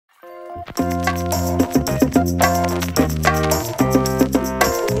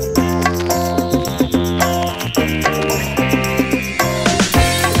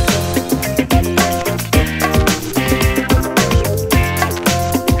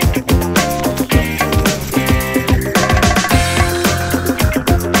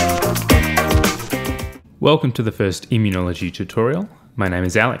Welcome to the first Immunology tutorial. My name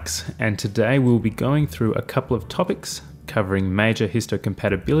is Alex, and today we'll be going through a couple of topics covering major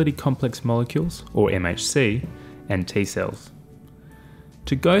histocompatibility complex molecules, or MHC, and T cells.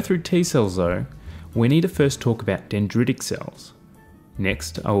 To go through T cells though, we need to first talk about dendritic cells.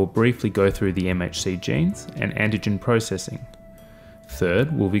 Next, I will briefly go through the MHC genes and antigen processing.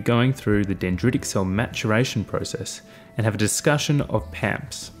 Third, we'll be going through the dendritic cell maturation process and have a discussion of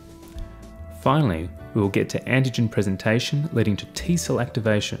PAMPs. Finally, we will get to antigen presentation leading to T cell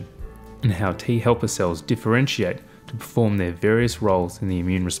activation and how T helper cells differentiate to perform their various roles in the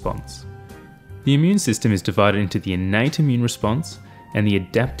immune response. The immune system is divided into the innate immune response and the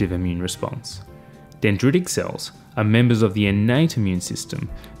adaptive immune response. Dendritic cells are members of the innate immune system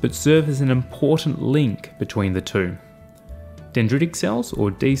but serve as an important link between the two. Dendritic cells,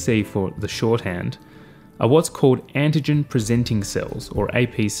 or DC for the shorthand, are what's called antigen presenting cells, or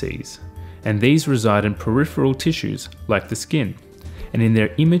APCs. And these reside in peripheral tissues like the skin, and in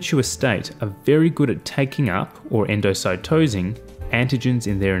their immature state are very good at taking up or endocytosing antigens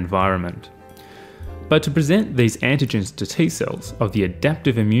in their environment. But to present these antigens to T cells of the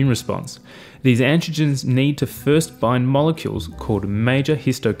adaptive immune response, these antigens need to first bind molecules called major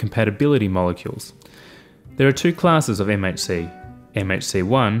histocompatibility molecules. There are two classes of MHC,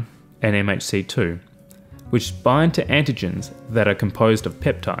 MHC1 and MHC2, which bind to antigens that are composed of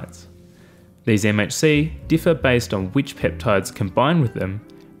peptides. These MHC differ based on which peptides combine with them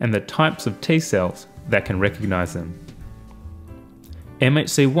and the types of T cells that can recognize them.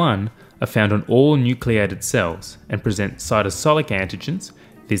 MHC1 are found on all nucleated cells and present cytosolic antigens.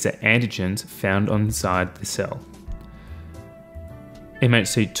 These are antigens found inside the cell.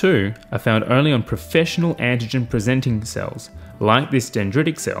 MHC2 are found only on professional antigen presenting cells like this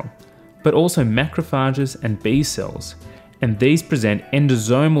dendritic cell, but also macrophages and B cells. And these present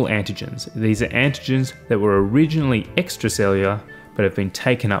endosomal antigens. These are antigens that were originally extracellular but have been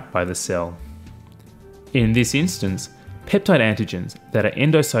taken up by the cell. In this instance, peptide antigens that are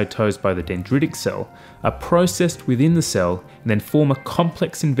endocytosed by the dendritic cell are processed within the cell and then form a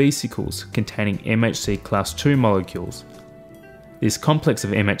complex in vesicles containing MHC class II molecules. This complex of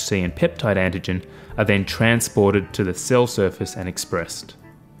MHC and peptide antigen are then transported to the cell surface and expressed.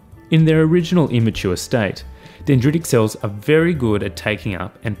 In their original immature state, dendritic cells are very good at taking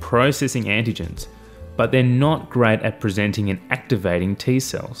up and processing antigens, but they're not great at presenting and activating T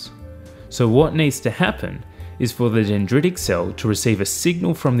cells. So what needs to happen is for the dendritic cell to receive a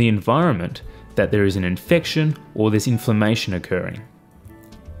signal from the environment that there is an infection or there's inflammation occurring.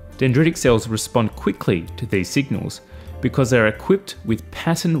 Dendritic cells respond quickly to these signals because they're equipped with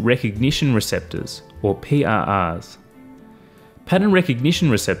pattern recognition receptors, or PRRs. Pattern recognition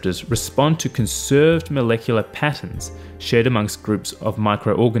receptors respond to conserved molecular patterns shared amongst groups of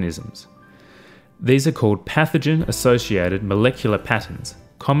microorganisms. These are called pathogen-associated molecular patterns,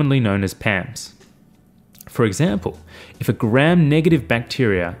 commonly known as PAMs. For example, if a gram-negative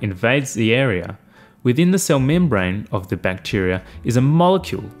bacteria invades the area, within the cell membrane of the bacteria is a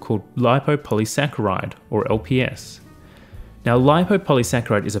molecule called lipopolysaccharide, or LPS. Now,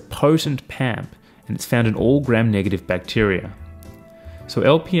 lipopolysaccharide is a potent PAM, and it's found in all gram-negative bacteria. So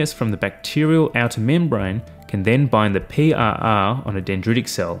LPS from the bacterial outer membrane can then bind the PRR on a dendritic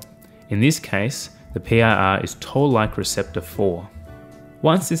cell. In this case, the PRR is toll-like receptor 4.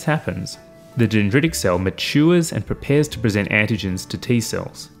 Once this happens, the dendritic cell matures and prepares to present antigens to T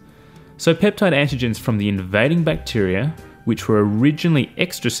cells. So peptide antigens from the invading bacteria, which were originally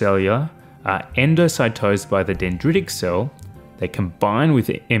extracellular, are endocytosed by the dendritic cell, they combine with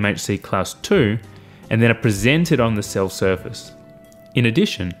MHC class II, and then are presented on the cell surface. In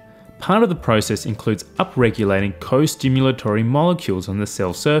addition, part of the process includes upregulating co-stimulatory molecules on the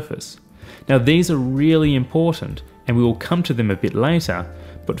cell surface. Now these are really important, and we will come to them a bit later,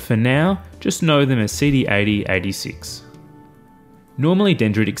 but for now, just know them as CD80-86. Normally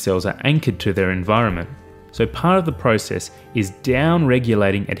dendritic cells are anchored to their environment, so part of the process is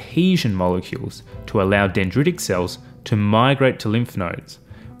down-regulating adhesion molecules to allow dendritic cells to migrate to lymph nodes,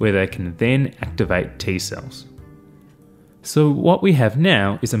 where they can then activate T cells. So what we have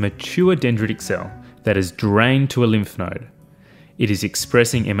now is a mature dendritic cell that is drained to a lymph node. It is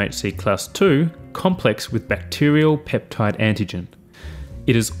expressing MHC class II complex with bacterial peptide antigen.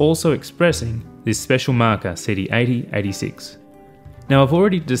 It is also expressing this special marker CD80-86. Now, I've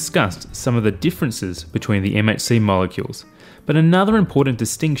already discussed some of the differences between the MHC molecules, but another important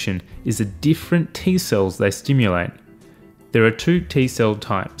distinction is the different T cells they stimulate. There are two T cell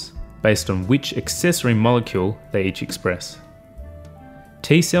types, based on which accessory molecule they each express.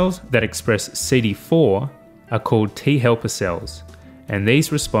 T cells that express CD4 are called T helper cells, and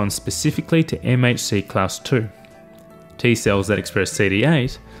these respond specifically to MHC class 2. T cells that express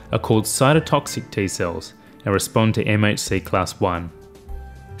CD8 are called cytotoxic T cells and respond to MHC class 1.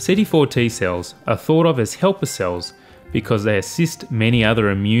 CD4 T cells are thought of as helper cells because they assist many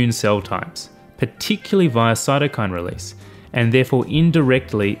other immune cell types, particularly via cytokine release, and therefore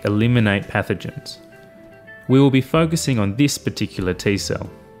indirectly eliminate pathogens. We will be focusing on this particular T cell.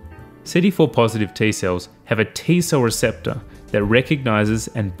 CD4 positive T cells have a T cell receptor that recognizes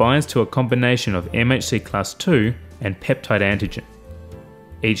and binds to a combination of MHC class 2 and peptide antigen.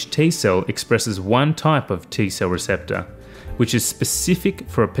 Each T cell expresses one type of T cell receptor, which is specific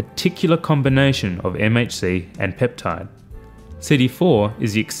for a particular combination of MHC and peptide. CD4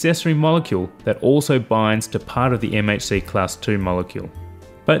 is the accessory molecule that also binds to part of the MHC class 2 molecule.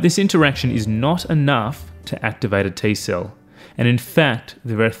 But this interaction is not enough to activate a T cell, and in fact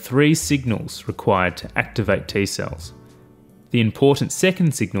there are 3 signals required to activate T cells. The important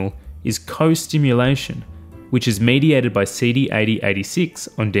second signal is co-stimulation, which is mediated by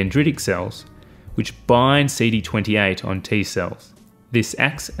CD80-86 on dendritic cells, which bind CD28 on T cells. This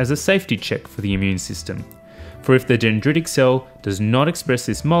acts as a safety check for the immune system, for if the dendritic cell does not express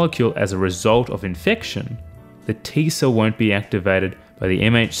this molecule as a result of infection, the T cell won't be activated by the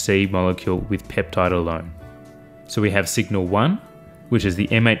MHC molecule with peptide alone. So we have signal 1, which is the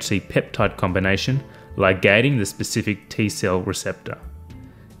MHC peptide combination ligating the specific T cell receptor,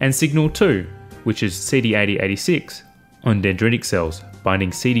 and signal 2, which is CD80-86 on dendritic cells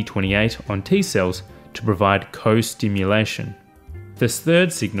binding CD28 on T cells to provide co-stimulation. This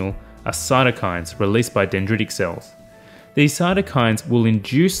third signal are cytokines released by dendritic cells. These cytokines will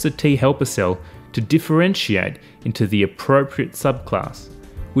induce the T helper cell to differentiate into the appropriate subclass,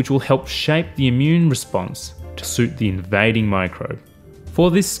 which will help shape the immune response to suit the invading microbe.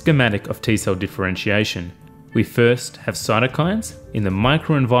 For this schematic of T cell differentiation, we first have cytokines in the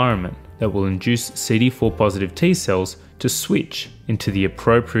microenvironment that will induce CD4 positive T cells to switch into the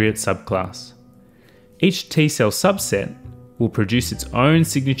appropriate subclass. Each T cell subset will produce its own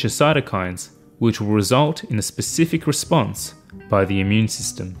signature cytokines, which will result in a specific response by the immune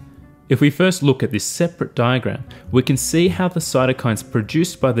system. If we first look at this separate diagram, we can see how the cytokines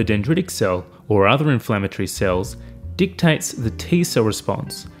produced by the dendritic cell or other inflammatory cells dictates the T cell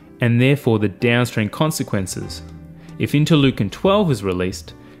response and therefore the downstream consequences. If interleukin 12 is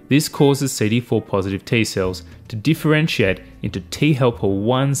released, this causes CD4 positive T cells to differentiate into T helper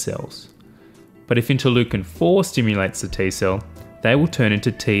 1 cells. But if interleukin 4 stimulates the T cell, they will turn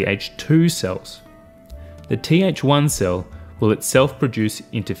into Th2 cells. The Th1 cell will itself produce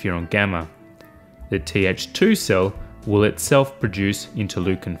interferon gamma. The Th2 cell will itself produce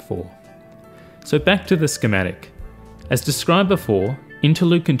interleukin 4. So back to the schematic. As described before,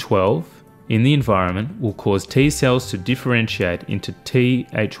 interleukin 12 in the environment will cause T cells to differentiate into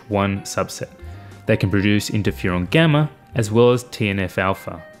Th1 subset. They can produce interferon gamma as well as TNF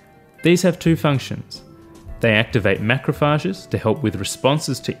alpha. These have 2 functions. They activate macrophages to help with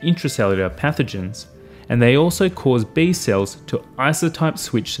responses to intracellular pathogens, and they also cause B cells to isotype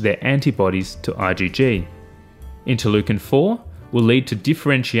switch their antibodies to IgG. Interleukin 4 will lead to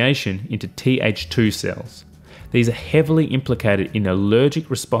differentiation into Th2 cells. These are heavily implicated in allergic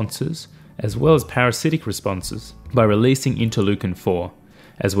responses as well as parasitic responses by releasing interleukin 4,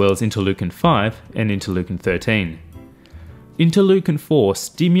 as well as interleukin 5 and interleukin 13. Interleukin 4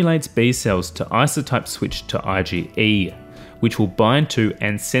 stimulates B cells to isotype switch to IgE, which will bind to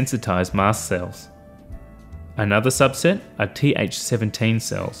and sensitize mast cells. Another subset are Th17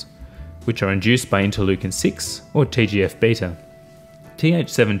 cells, which are induced by interleukin 6 or TGF-beta.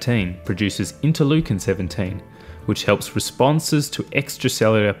 Th17 produces interleukin 17, which helps responses to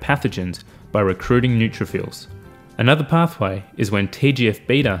extracellular pathogens by recruiting neutrophils. Another pathway is when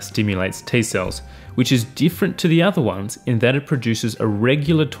TGF-beta stimulates T cells, which is different to the other ones in that it produces a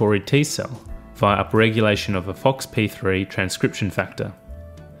regulatory T cell via upregulation of a FOXP3 transcription factor.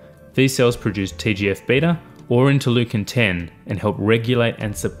 These cells produce TGF-beta or interleukin 10 and help regulate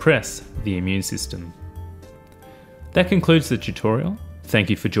and suppress the immune system. That concludes the tutorial. Thank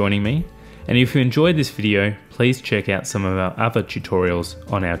you for joining me, and if you enjoyed this video, please check out some of our other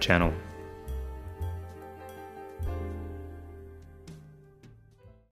tutorials on our channel.